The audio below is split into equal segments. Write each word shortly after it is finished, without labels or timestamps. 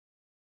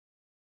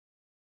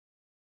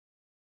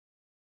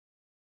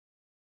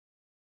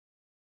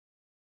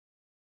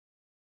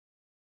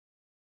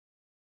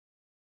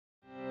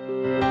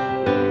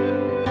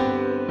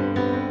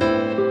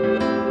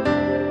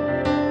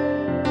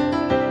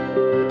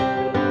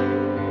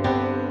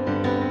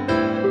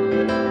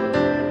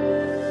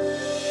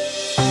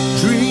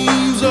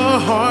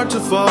hard to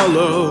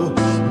follow.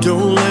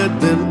 Don't let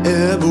them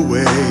ever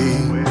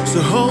weigh. So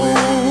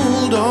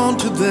hold on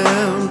to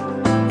them.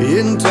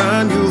 In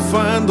time you'll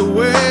find the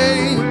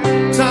way.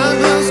 Time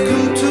has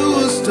come to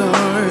a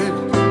start.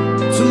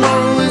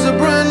 Tomorrow is a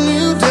brand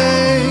new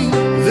day.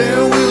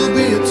 There will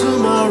be a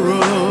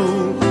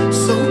tomorrow.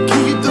 So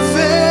keep the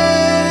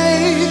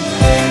faith.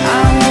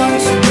 I want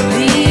to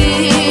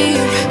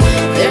believe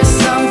there's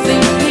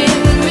something in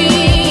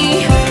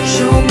me.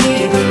 Show me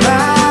the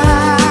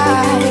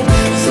light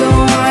so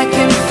I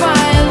can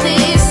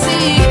finally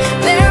see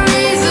there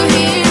is a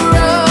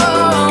hero.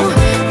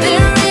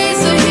 There is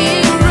a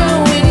hero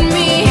in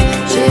me.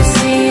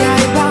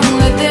 JCI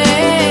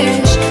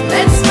Bangladesh,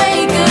 let's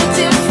make a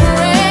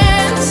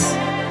difference.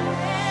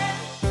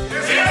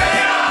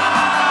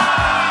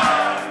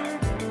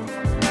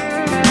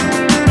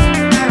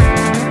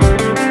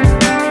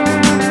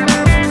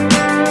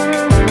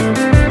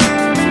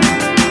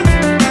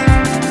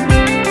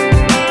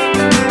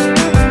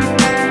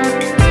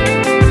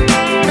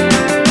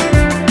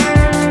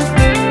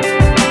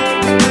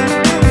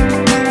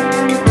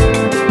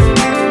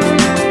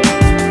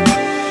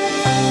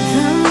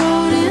 The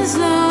road is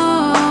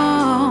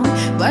long,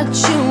 but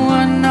you